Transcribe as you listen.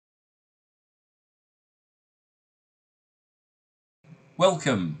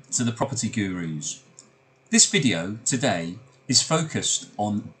Welcome to the Property Gurus. This video today is focused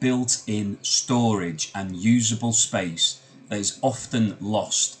on built-in storage and usable space that is often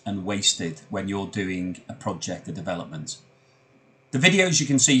lost and wasted when you're doing a project or development. The videos you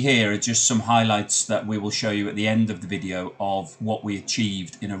can see here are just some highlights that we will show you at the end of the video of what we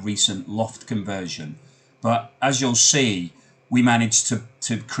achieved in a recent loft conversion. But as you'll see, we managed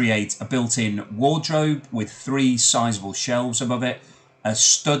to create a built-in wardrobe with 3 sizable shelves above it, a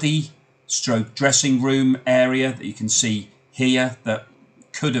study stroke dressing room area that you can see here that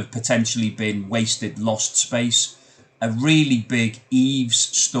could have potentially been wasted, lost space, a really big Eaves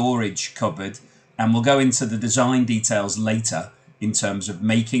storage cupboard, and we'll go into the design details later in terms of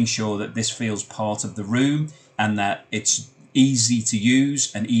making sure that this feels part of the room and that it's easy to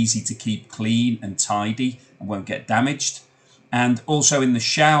use and easy to keep clean and tidy and won't get damaged. And also in the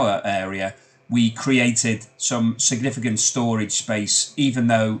shower area, we created some significant storage space. Even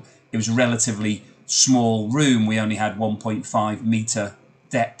though it was a relatively small room, we only had 1.5 meter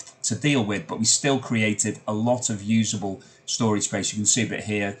depth to deal with, but we still created a lot of usable storage space. You can see a bit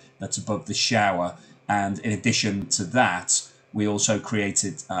here that's above the shower. And in addition to that, we also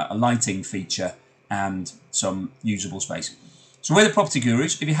created a lighting feature and some usable space. So we're the Property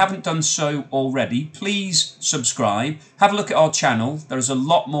Gurus. If you haven't done so already, please subscribe. Have a look at our channel. There is a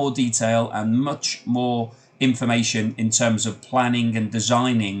lot more detail and much more information in terms of planning and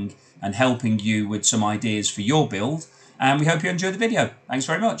designing and helping you with some ideas for your build. And we hope you enjoy the video. Thanks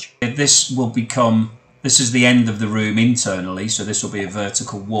very much. This is the end of the room internally, so this will be a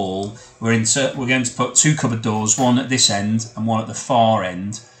vertical wall. We're going to put 2 cupboard doors, one at this end and one at the far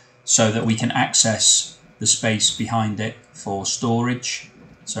end, so that we can access the space behind it for storage.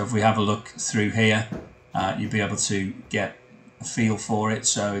 So if we have a look through here, you'll be able to get a feel for it.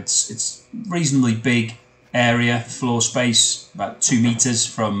 So it's reasonably big area, floor space, about 2 meters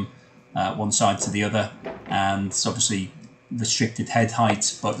from one side to the other, and it's obviously restricted head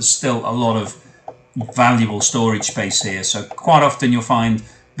height, but there's still a lot of valuable storage space here. So quite often you'll find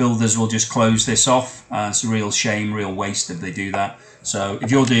builders will just close this off. It's a real shame, real waste if they do that. So if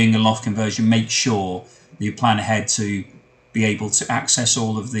you're doing a loft conversion, make sure that you plan ahead to be able to access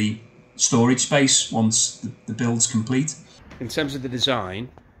all of the storage space once the build's complete. In terms of the design,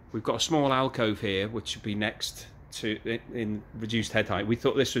 we've got a small alcove here which would be next to in reduced head height. We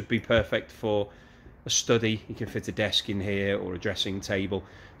thought this would be perfect for a study. You can fit a desk in here or a dressing table.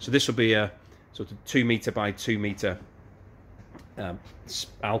 So this will be a sort of 2 meter by 2 meter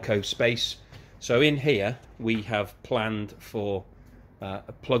alcove space. So in here we have planned for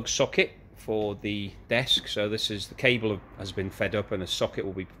a plug socket for the desk. So this is the cable has been fed up and a socket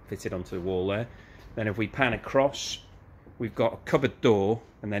will be fitted onto the wall there. Then if we pan across, we've got a cupboard door,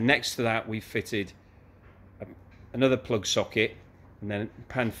 and then next to that we've fitted another plug socket, and then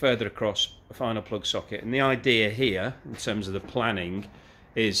pan further across, a final plug socket. And the idea here in terms of the planning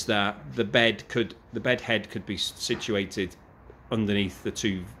is that the bed head could be situated underneath the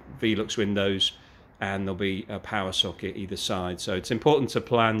 2 Velux windows, and there'll be a power socket either side. So it's important to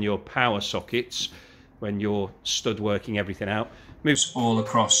plan your power sockets when you're stud working everything out. Moves all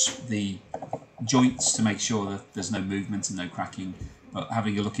across the joints to make sure that there's no movement and no cracking. But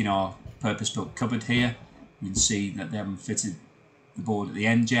having a look in our purpose-built cupboard here, you can see that they haven't fitted the board at the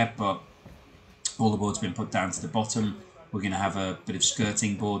end yet, but all the board's been put down to the bottom. We're going to have a bit of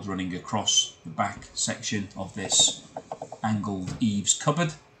skirting board running across the back section of this angled Eaves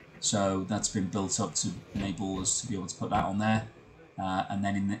cupboard. So that's been built up to enable us to be able to put that on there. And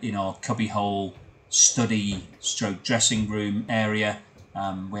then in our cubbyhole study stroke dressing room area,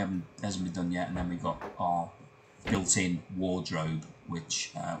 hasn't been done yet. And then we've got our built-in wardrobe,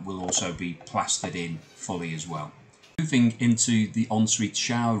 which will also be plastered in fully as well. Moving into the ensuite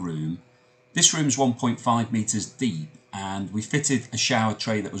shower room, this room's 1.5 meters deep, and we fitted a shower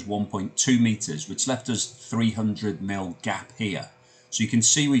tray that was 1.2 meters, which left us 300mm gap here. So you can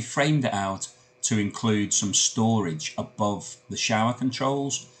see we framed it out to include some storage above the shower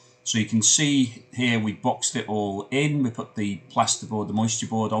controls. So you can see here we boxed it all in. We put the plasterboard, the moisture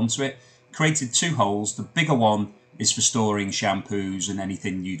board onto it, created 2 holes. The bigger one is for storing shampoos and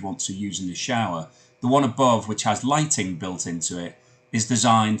anything you'd want to use in the shower. The one above, which has lighting built into it, is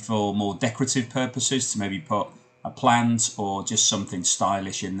designed for more decorative purposes, to maybe put a plant or just something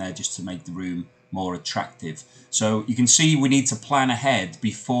stylish in there just to make the room more attractive. So you can see we need to plan ahead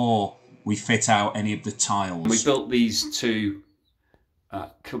before we fit out any of the tiles. We built these 2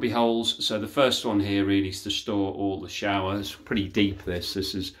 cubby holes. So the first one here really is to store all the showers. Pretty deep this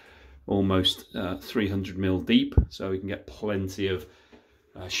is almost 300mm deep, so we can get plenty of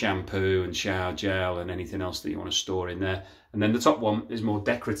shampoo and shower gel and anything else that you want to store in there. And then the top one is more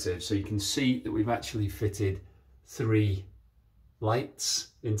decorative, so you can see that we've actually fitted 3 lights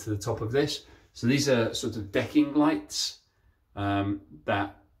into the top of this. So these are sort of decking lights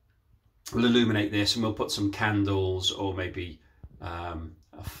that will illuminate this, and we'll put some candles or maybe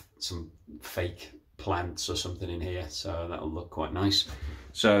some fake plants or something in here, so that'll look quite nice.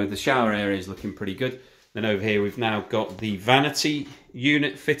 So the shower area is looking pretty good. Then over here we've now got the vanity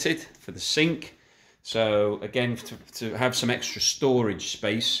unit fitted for the sink. So again, to have some extra storage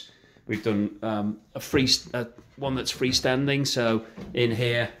space, we've done one that's freestanding. So in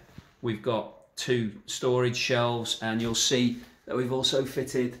here we've got 2 storage shelves, and you'll see that we've also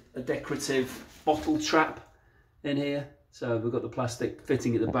fitted a decorative bottle trap in here. So we've got the plastic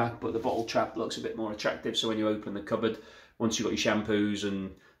fitting at the back, but the bottle trap looks a bit more attractive. So when you open the cupboard, once you've got your shampoos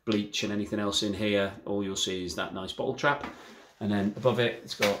and bleach and anything else in here, all you'll see is that nice bottle trap. And then above it,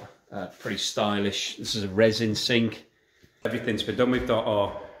 it's got pretty stylish, this is a resin sink. Everything's been done. We've got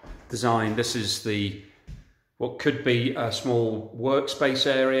our design. This is what could be a small workspace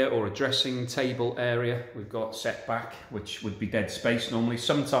area or a dressing table area. We've got set back, which would be dead space normally.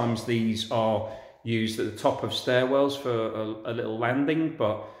 Sometimes these are used at the top of stairwells for a little landing,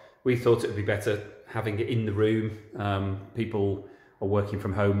 but we thought it would be better having it in the room. People are working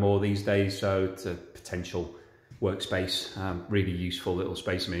from home more these days, so it's a potential workspace, really useful little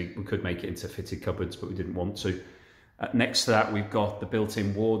space. I mean, we could make it into fitted cupboards, but we didn't want to. Next to that, we've got the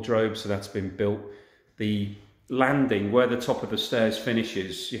built-in wardrobe, so that's been built. The landing, where the top of the stairs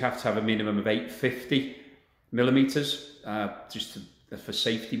finishes, you have to have a minimum of 850 millimeters, for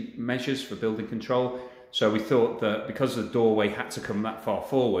safety measures, for building control. So we thought that because the doorway had to come that far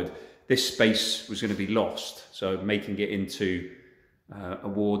forward, this space was going to be lost. So making it into a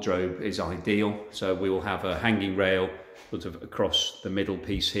wardrobe is ideal. So we will have a hanging rail sort of across the middle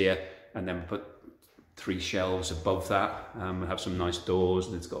piece here, and then put 3 shelves above that. We'll have some nice doors,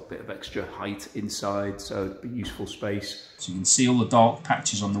 and it's got a bit of extra height inside, so it'd be useful space. So you can see all the dark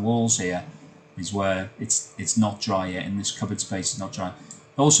patches on the walls here is where it's not dry yet, and this cupboard space is not dry.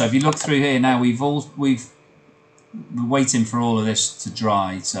 Also, if you look through here now, we're waiting for all of this to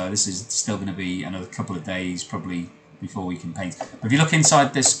dry, so this is still going to be another couple of days probably before we can paint. But if you look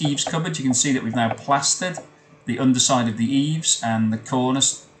inside this Eaves cupboard, you can see that we've now plastered the underside of the eaves and the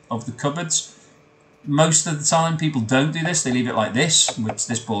corners of the cupboards. Most of the time people don't do this, they leave it like this, which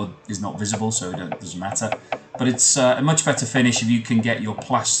this board is not visible, so it doesn't matter. But it's a much better finish if you can get your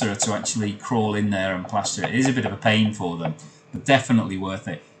plasterer to actually crawl in there and plaster it. It is a bit of a pain for them, but definitely worth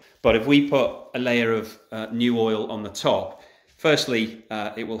it. But if we put a layer of new oil on the top, firstly,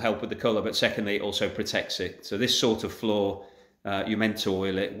 it will help with the colour, but secondly, it also protects it. So this sort of floor, you're meant to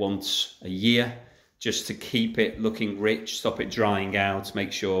oil it once a year, just to keep it looking rich, stop it drying out,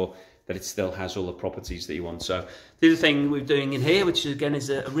 make sure that it still has all the properties that you want. So the other thing we're doing in here, which again is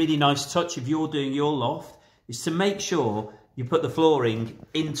a really nice touch if you're doing your loft, is to make sure you put the flooring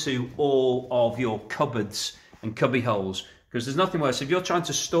into all of your cupboards and cubby holes, because there's nothing worse. If you're trying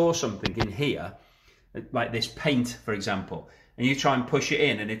to store something in here, like this paint, for example, and you try and push it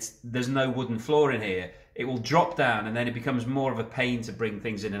in and there's no wooden floor in here, it will drop down, and then it becomes more of a pain to bring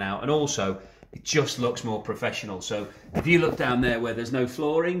things in and out. And also, it just looks more professional. So if you look down there where there's no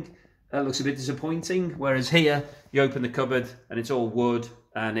flooring, that looks a bit disappointing. Whereas here, you open the cupboard and it's all wood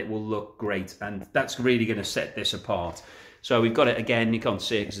and it will look great. And that's really going to set this apart. So we've got it again. You can't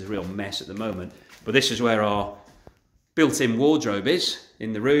see it because it's a real mess at the moment. But this is where our built-in wardrobe is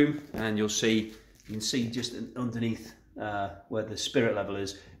in the room. And you can see just underneath where the spirit level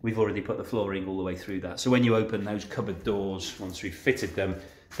is, we've already put the flooring all the way through that. So when you open those cupboard doors, once we've fitted them,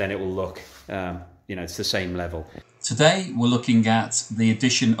 then it will look, it's the same level. Today we're looking at the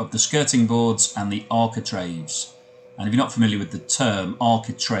addition of the skirting boards and the architraves. And if you're not familiar with the term,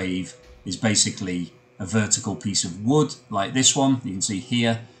 architrave is basically a vertical piece of wood like this one, you can see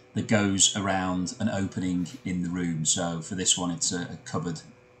here, that goes around an opening in the room. So for this one it's a cupboard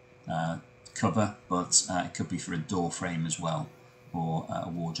cover, but it could be for a door frame as well, or a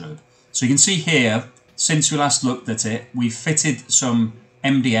wardrobe. So you can see here, since we last looked at it, we've fitted some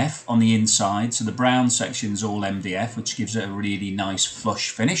MDF on the inside, so the brown section is all MDF, which gives it a really nice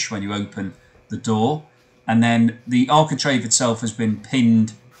flush finish when you open the door. And then the architrave itself has been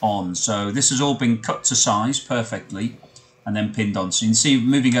pinned on, so this has all been cut to size perfectly and then pinned on. So you can see,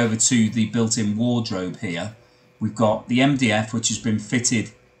 moving over to the built-in wardrobe here, we've got the MDF which has been fitted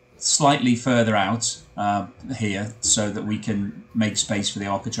slightly further out here so that we can make space for the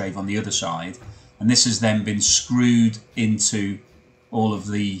architrave on the other side, and this has then been screwed into all of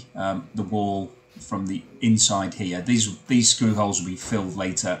the wall from the inside here. These screw holes will be filled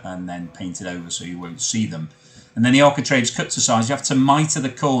later and then painted over so you won't see them. And then the architrave's cut to size. You have to mitre the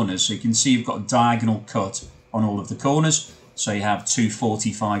corners, so you can see you've got a diagonal cut on all of the corners. So you have two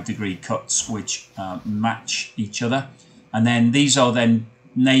 45-degree cuts which match each other. And then these are then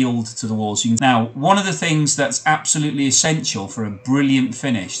nailed to the walls. Now, one of the things that's absolutely essential for a brilliant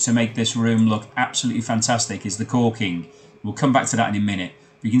finish to make this room look absolutely fantastic is the caulking. We'll come back to that in a minute.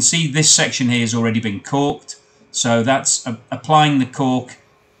 You can see this section here has already been caulked. So that's applying the caulk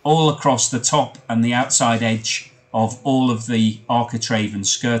all across the top and the outside edge of all of the architrave and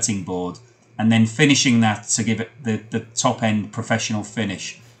skirting board, and then finishing that to give it the top end professional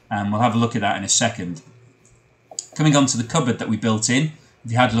finish. And we'll have a look at that in a second. Coming on to the cupboard that we built in,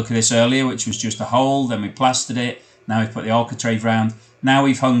 we had a look at this earlier, which was just a hole, then we plastered it, now we've put the architrave round. Now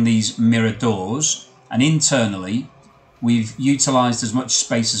we've hung these mirror doors, and internally we've utilised as much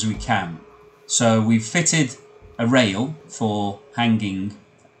space as we can. So we've fitted a rail for hanging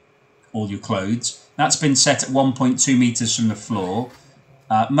all your clothes. That's been set at 1.2 metres from the floor.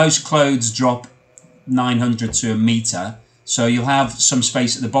 Most clothes drop 900 to a metre, so you'll have some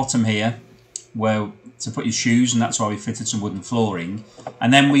space at the bottom here where to put your shoes, and that's why we fitted some wooden flooring.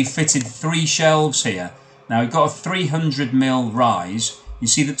 And then we fitted 3 shelves here. Now we've got a 300mm rise. You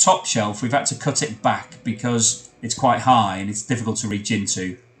see the top shelf, we've had to cut it back because it's quite high and it's difficult to reach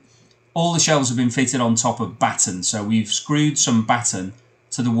into. All the shelves have been fitted on top of batten, so we've screwed some batten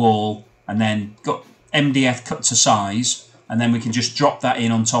to the wall and then got MDF cut to size, and then we can just drop that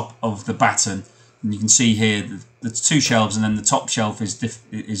in on top of the batten. And you can see here the 2 shelves, and then the top shelf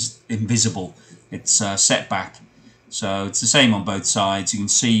is invisible. It's set back. So it's the same on both sides. You can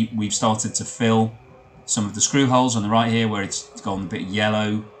see we've started to fill some of the screw holes on the right here where it's gone a bit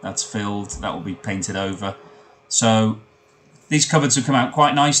yellow. That's filled. That will be painted over. So these cupboards have come out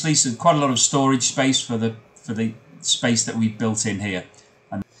quite nicely. So quite a lot of storage space for the space that we've built in here.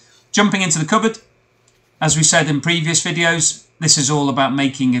 And jumping into the cupboard, as we said in previous videos, this is all about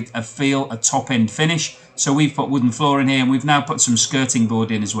making it a top-end finish. So we've put wooden floor in here, and we've now put some skirting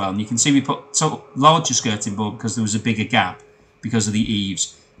board in as well. And you can see we put larger skirting board because there was a bigger gap because of the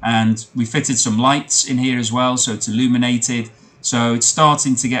eaves. And we fitted some lights in here as well, so it's illuminated. So it's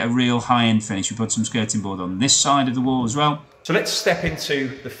starting to get a real high-end finish. We put some skirting board on this side of the wall as well. So let's step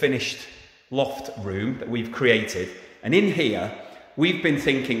into the finished loft room that we've created. And in here, we've been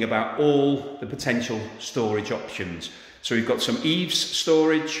thinking about all the potential storage options. So we've got some eaves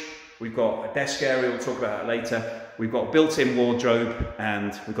storage, we've got a desk area, we'll talk about that later, we've got a built-in wardrobe,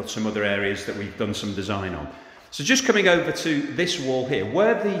 and we've got some other areas that we've done some design on. So just coming over to this wall here,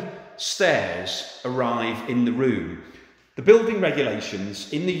 where the stairs arrive in the room, the building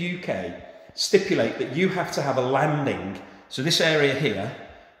regulations in the UK stipulate that you have to have a landing. So this area here,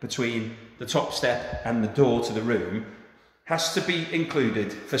 between the top step and the door to the room, has to be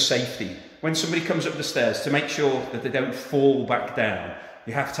included for safety. When somebody comes up the stairs, to make sure that they don't fall back down,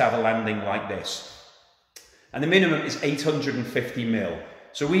 you have to have a landing like this. And the minimum is 850mm.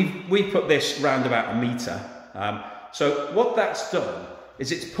 So we put this round about a metre. So what that's done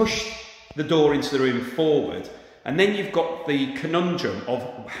is it's pushed the door into the room forward, and then you've got the conundrum of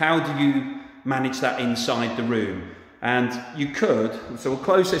how do you manage that inside the room. And you could, so we'll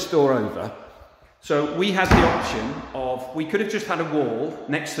close this door over. So we had the option of, we could have just had a wall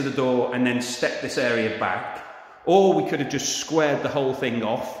next to the door and then step this area back, or we could have just squared the whole thing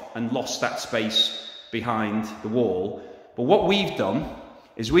off and lost that space behind the wall. But what we've done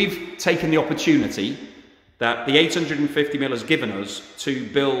is we've taken the opportunity that the 850mm has given us to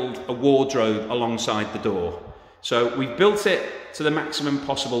build a wardrobe alongside the door. So we've built it to the maximum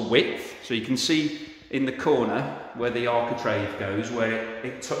possible width, so you can see in the corner where the architrave goes, where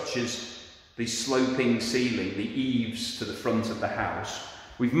it touches the sloping ceiling, the eaves to the front of the house.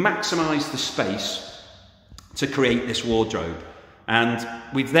 We've maximised the space to create this wardrobe, and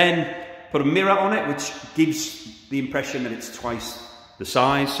we've then put a mirror on it which gives the impression that it's twice the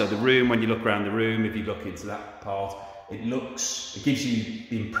size. So the room, when you look around the room, if you look into that part, it gives you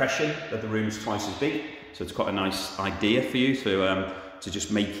the impression that the room is twice as big. So it's quite a nice idea for you to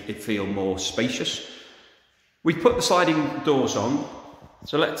just make it feel more spacious. We've put the sliding doors on,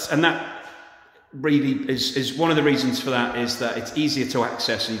 and that really is one of the reasons for that is that it's easier to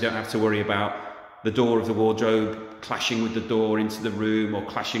access, and you don't have to worry about the door of the wardrobe clashing with the door into the room, or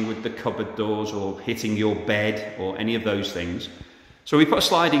clashing with the cupboard doors, or hitting your bed, or any of those things. So we put a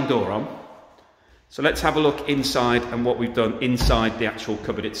sliding door on. So let's have a look inside and what we've done inside the actual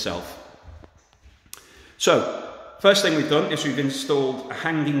cupboard itself. So first thing we've done is we've installed a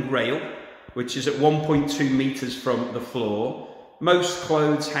hanging rail, which is at 1.2 meters from the floor. Most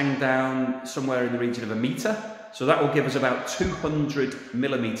clothes hang down somewhere in the region of 1 metre, so that will give us about 200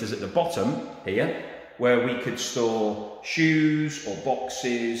 millimetres at the bottom here, where we could store shoes or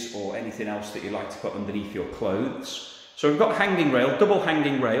boxes or anything else that you like to put underneath your clothes. So we've got hanging rail, double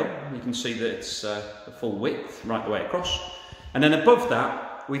hanging rail. You can see that it's the full width right the way across. And then above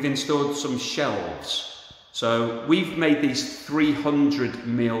that, we've installed some shelves. So we've made these 300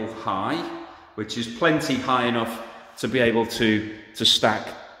 mil high, which is plenty high enough to be able to stack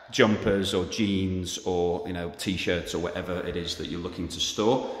jumpers or jeans or, you know, t-shirts or whatever it is that you're looking to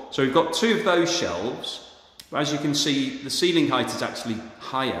store. So we've got 2 of those shelves. As you can see, the ceiling height is actually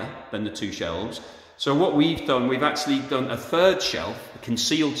higher than the 2 shelves. So what we've done, we've actually done a 3rd shelf, a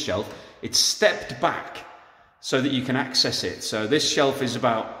concealed shelf. It's stepped back so that you can access it. So this shelf is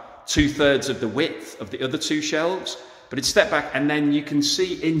about 2/3 of the width of the other 2 shelves, but it's stepped back, and then you can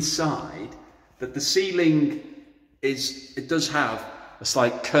see inside that the ceiling it does have a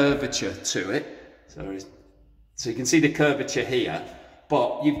slight curvature to it. So you can see the curvature here,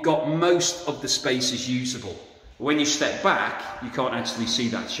 but you've got most of the space is usable. When you step back, you can't actually see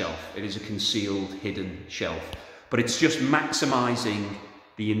that shelf. It is a concealed, hidden shelf. But it's just maximising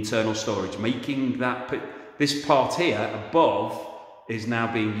the internal storage, making this part here above is now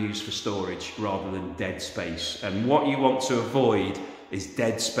being used for storage rather than dead space. And what you want to avoid is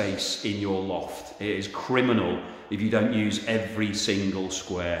dead space in your loft. It is criminal if you don't use every single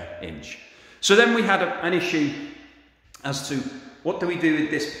square inch. So then we had an issue as to what do we do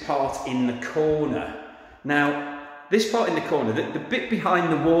with this part in the corner. Now, this part in the corner, the bit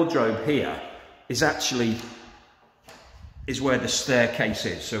behind the wardrobe here is where the staircase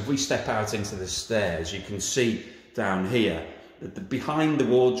is. So if we step out into the stairs, you can see down here that behind the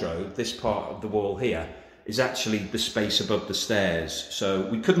wardrobe, this part of the wall here, is actually the space above the stairs. So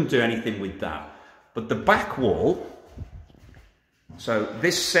we couldn't do anything with that. But the back wall, so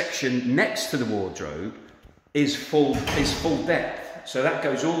this section next to the wardrobe, is full depth. So that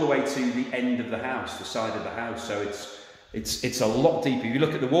goes all the way to the end of the house, the side of the house. So it's a lot deeper. If you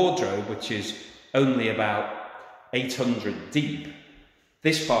look at the wardrobe, which is only about 800 deep,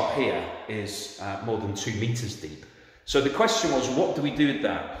 this part here is more than 2 meters deep. So the question was, what do we do with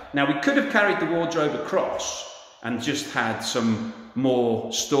that? Now, we could have carried the wardrobe across and just had some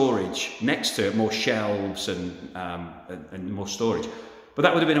more storage next to it, more shelves and more storage. But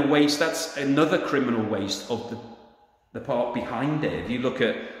that would have been a waste. That's another criminal waste of the part behind it. If you look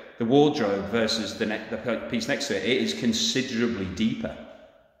at the wardrobe versus the piece next to it, it is considerably deeper.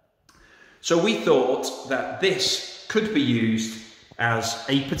 So we thought that this could be used as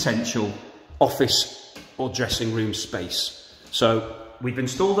a potential office or dressing room space. So we've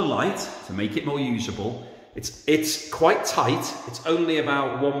installed a light to make it more usable. It's quite tight. It's only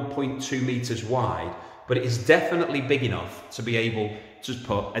about 1.2 meters wide, but it is definitely big enough to be able to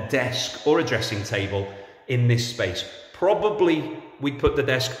put a desk or a dressing table in this space. Probably we'd put the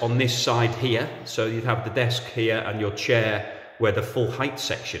desk on this side here. So you'd have the desk here and your chair where the full height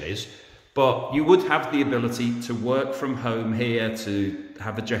section is. But you would have the ability to work from home here, to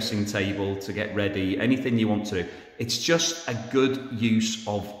have a dressing table, to get ready, anything you want to. It's just a good use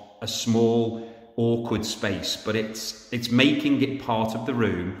of a small, awkward space, but it's making it part of the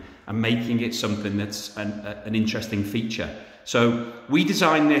room and making it something that's an interesting feature. So we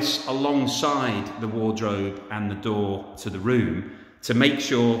designed this alongside the wardrobe and the door to the room to make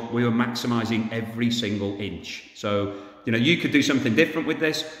sure we were maximising every single inch. So, you know, you could do something different with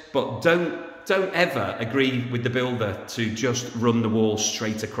this, but don't ever agree with the builder to just run the wall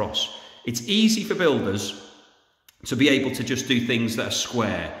straight across. It's easy for builders to be able to just do things that are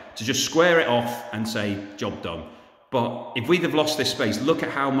square, to just square it off and say, job done. But if we'd have lost this space, look at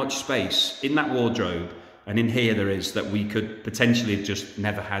how much space in that wardrobe and in here there is that we could potentially have just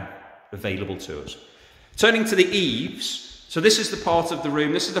never had available to us. Turning to the eaves, so this is the part of the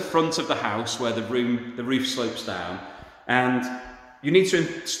room, this is the front of the house where the roof slopes down. And you need to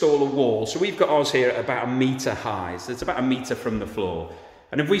install a wall. So we've got ours here at about 1 meter high. So it's about 1 meter from the floor.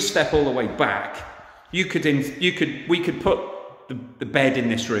 And if we step all the way back, we could put the bed in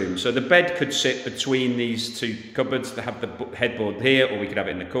this room. So the bed could sit between these 2 cupboards to have the headboard here, or we could have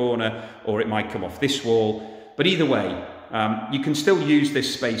it in the corner, or it might come off this wall. But either way, you can still use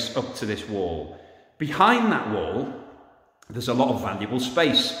this space up to this wall. Behind that wall, there's a lot of valuable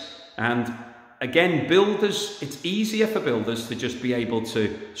space. And again, builders, it's easier for builders to just be able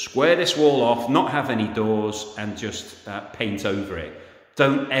to square this wall off, not have any doors, and just paint over it.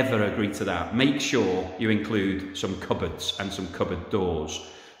 Don't ever agree to that. Make sure you include some cupboards and some cupboard doors.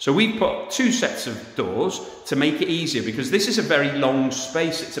 So we've put 2 sets of doors to make it easier, because this is a very long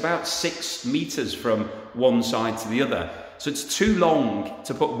space. It's about 6 meters from one side to the other. So it's too long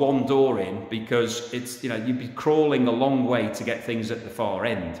to put one door in because it's, you'd be crawling a long way to get things at the far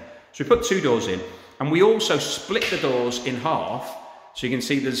end. So we put 2 doors in, and we also split the doors in half. So you can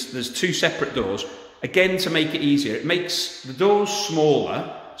see there's 2 separate doors, again to make it easier. It makes the doors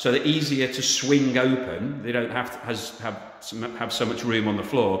smaller, so they're easier to swing open. They don't have to have so much room on the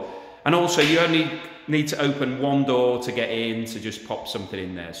floor. And also you only need to open 1 door to get in, to just pop something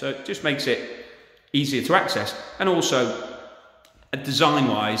in there. So it just makes it easier to access. And also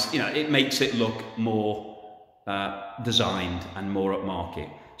design-wise, it makes it look more designed and more upmarket.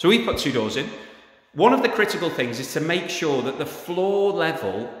 So we put 2 doors in. One of the critical things is to make sure that the floor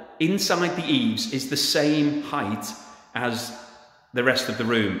level inside the eaves is the same height as the rest of the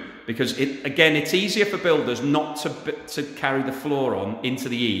room, because it's easier for builders not to carry the floor on into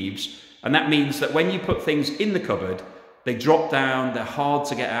the eaves, and that means that when you put things in the cupboard, they drop down, they're hard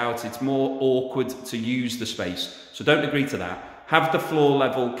to get out, it's more awkward to use the space. So don't agree to that. Have the floor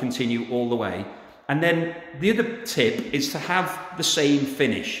level continue all the way. And then the other tip is to have the same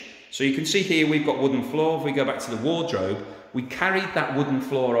finish. So you can see here we've got wooden floor. If we go back to the wardrobe, we carried that wooden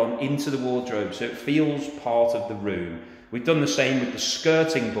floor on into the wardrobe so it feels part of the room. We've done the same with the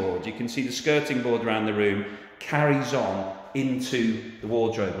skirting board. You can see the skirting board around the room carries on into the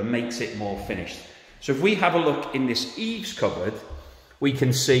wardrobe and makes it more finished. So if we have a look in this eaves cupboard, we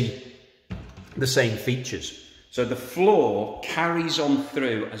can see the same features. So the floor carries on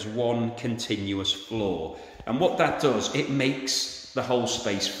through as one continuous floor. And what that does, it makes the whole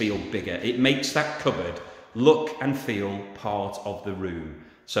space feel bigger. It makes that cupboard look and feel part of the room.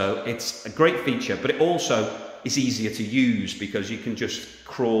 So it's a great feature, but it also is easier to use because you can just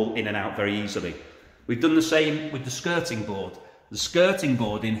crawl in and out very easily. We've done the same with the skirting board. The skirting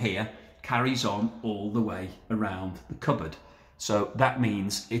board in here carries on all the way around the cupboard. So that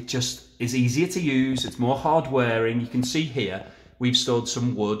means it just is easier to use, it's more hard wearing. You can see here we've stored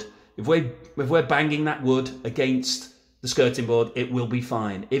some wood. If we're banging that wood against the skirting board, it will be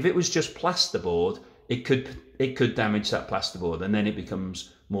fine. If it was just plasterboard, it could damage that plasterboard, and then it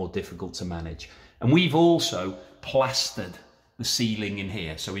becomes more difficult to manage. And we've also plastered the ceiling in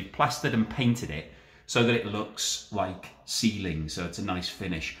here. So we've plastered and painted it so that it looks like ceiling, so it's a nice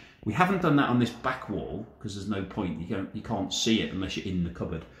finish. We haven't done that on this back wall because there's no point. You can't see it unless you're in the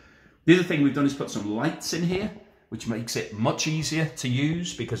cupboard. The other thing we've done is put some lights in here, which makes it much easier to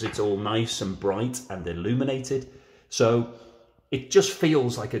use because it's all nice and bright and illuminated. So it just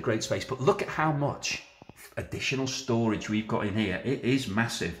feels like a great space. But look at how much additional storage we've got in here. It is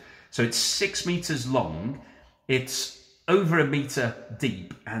massive. So it's 6 meters long, it's over 1 meter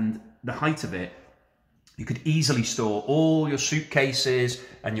deep, and the height of it, you could easily store all your suitcases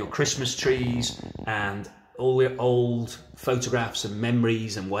and your Christmas trees and all your old photographs and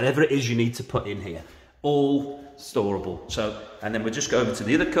memories and whatever it is you need to put in here, all storable. So, and then we'll just go over to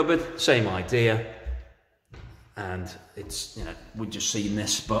the other cupboard, same idea. And it's, we've just seen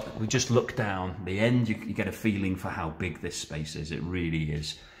this, but we just look down the end, you get a feeling for how big this space is. It really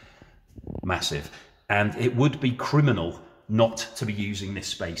is massive, and it would be criminal not to be using this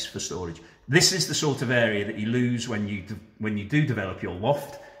space for storage. This is the sort of area that you lose when you do develop your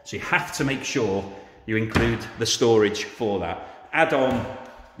loft, so you have to make sure you include the storage for that. Add on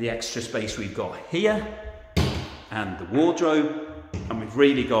the extra space we've got here and the wardrobe, and we've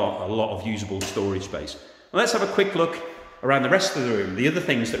really got a lot of usable storage space. Well, let's have a quick look around the rest of the room, the other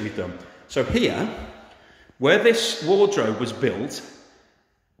things that we've done. So here, where this wardrobe was built,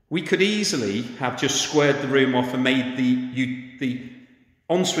 we could easily have just squared the room off and made the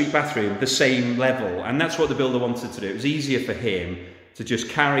ensuite bathroom the same level, and that's what the builder wanted to do. It was easier for him to just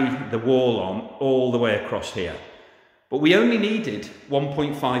carry the wall on all the way across here. But we only needed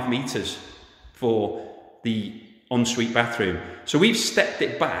 1.5 meters for the ensuite bathroom. So we've stepped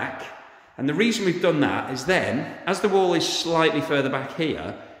it back, and the reason we've done that is then, as the wall is slightly further back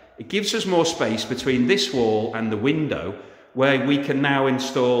here, it gives us more space between this wall and the window, where we can now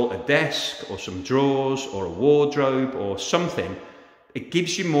install a desk or some drawers or a wardrobe or something. It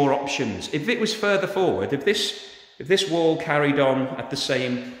gives you more options. If it was further forward, if this wall carried on at the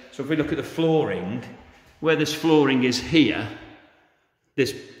same, so if we look at the flooring, where this flooring is here,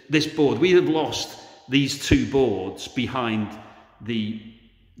 this board, we have lost these 2 boards behind the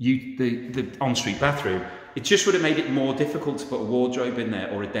ensuite bathroom. It just would have made it more difficult to put a wardrobe in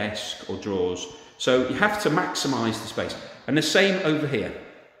there or a desk or drawers. So you have to maximise the space. And the same over here.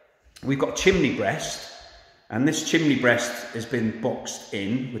 We've got a chimney breast, and this chimney breast has been boxed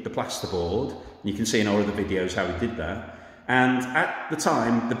in with the plasterboard. You can see in our other videos how we did that. And at the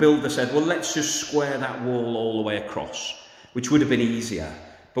time, the builder said, well, let's just square that wall all the way across, which would have been easier.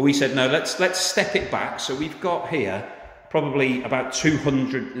 But we said, no, let's step it back. So we've got here probably about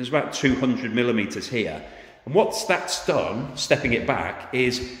 200, there's about 200 millimeters here. And what that's done, stepping it back,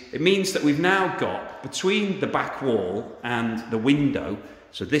 is it means that we've now got between the back wall and the window,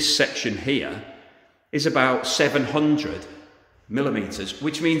 so this section here is about 700 millimeters,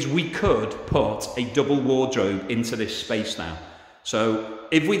 which means we could put a double wardrobe into this space now. So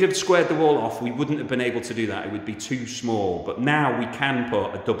if we'd have squared the wall off, we wouldn't have been able to do that. It would be too small, but now we can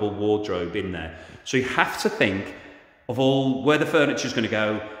put a double wardrobe in there. So you have to think of all where the furniture is going to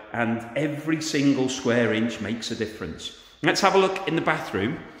go, and every single square inch makes a difference. Let's have a look in the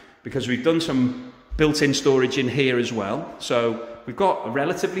bathroom, because we've done some built-in storage in here as well. So we've got a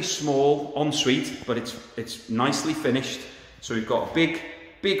relatively small ensuite, but it's nicely finished. So we've got a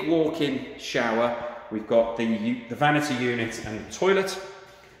big walk-in shower. We've got the vanity unit and the toilet,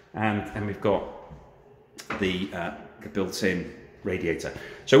 and we've got the built-in radiator.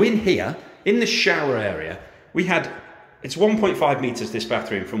 So in here, in the shower area, it's 1.5 meters, this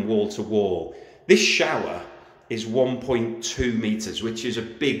bathroom, from wall to wall. This shower is 1.2 meters, which is a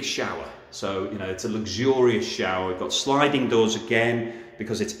big shower. So, you know, it's a luxurious shower. We've got sliding doors again,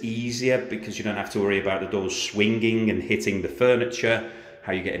 because it's easier, because you don't have to worry about the doors swinging and hitting the furniture,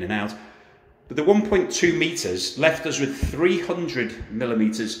 how you get in and out. But the 1.2 meters left us with 300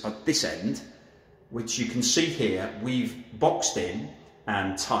 millimeters at this end, which you can see here, we've boxed in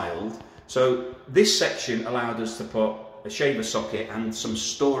and tiled. So this section allowed us to put a shaver socket and some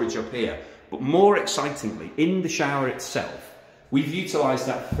storage up here. But more excitingly, in the shower itself, we've utilised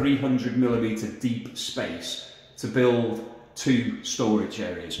that 300 millimeter deep space to build 2 storage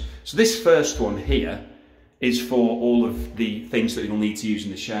areas. So this first one here is for all of the things that you'll need to use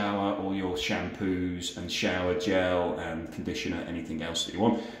in the shower, all your shampoos and shower gel and conditioner, anything else that you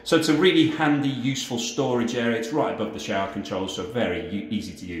want. So it's a really handy, useful storage area. It's right above the shower controls, so very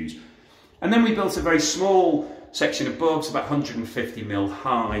easy to use. And then we built a very small section above, it's about 150 mil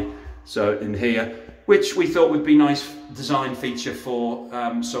high, so in here, which we thought would be a nice design feature for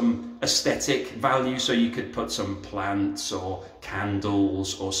some aesthetic value. So you could put some plants or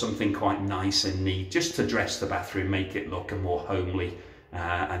candles or something quite nice and neat, just to dress the bathroom, make it look a more homely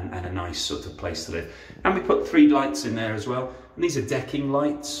and a nice sort of place to live. And we put 3 lights in there as well. And these are decking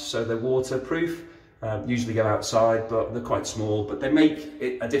lights, so they're waterproof. Usually go outside, but they're quite small, but they make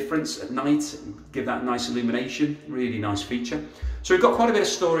a difference at night, give that nice illumination. Really nice feature. So we've got quite a bit of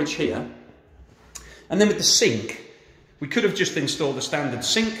storage here. And then with the sink, we could have just installed a standard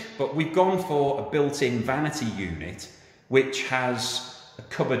sink, but we've gone for a built-in vanity unit, which has a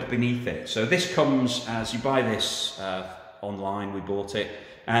cupboard beneath it. So this comes as you buy this online, we bought it,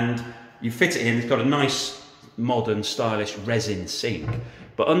 and you fit it in. It's got a nice, modern, stylish resin sink.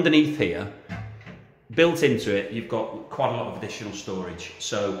 But underneath here, built into it, you've got quite a lot of additional storage.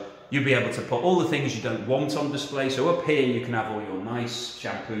 So you'll be able to put all the things you don't want on display. So up here, you can have all your nice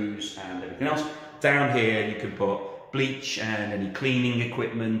shampoos and everything else. Down here, you can put bleach and any cleaning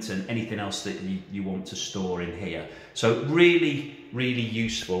equipment and anything else that you want to store in here. So really, really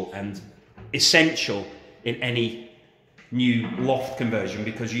useful and essential in any new loft conversion,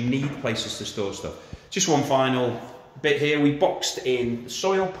 because you need places to store stuff. Just one final bit here. We boxed in the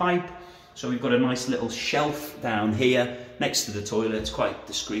soil pipe. So we've got a nice little shelf down here next to the toilet. It's quite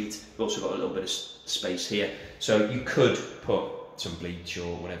discreet. We've also got a little bit of space here. So you could put some bleach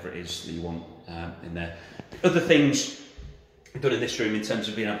or whatever it is that you want in there. Other things we've done in this room in terms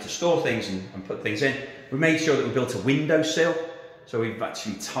of being able to store things and put things in, we made sure that we built a windowsill. So we've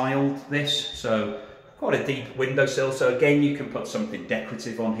actually tiled this. So quite a deep windowsill. So again, you can put something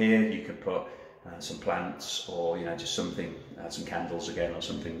decorative on here. You could put some plants, or just something, some candles again, or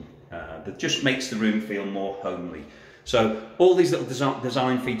something that just makes the room feel more homely. So all these little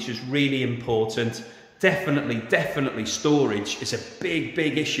design features, really important. Definitely storage is a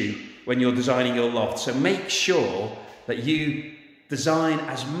big issue when you're designing your loft. So make sure that you design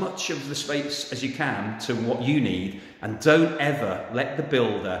as much of the space as you can to what you need, and don't ever let the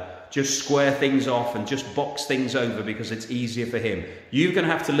builder just square things off and just box things over because it's easier for him. You're going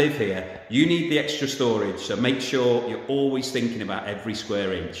to have to live here. You need the extra storage, so make sure you're always thinking about every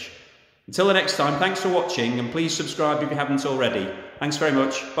square inch. Until the next time, thanks for watching, and please subscribe if you haven't already. Thanks very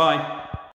much. Bye.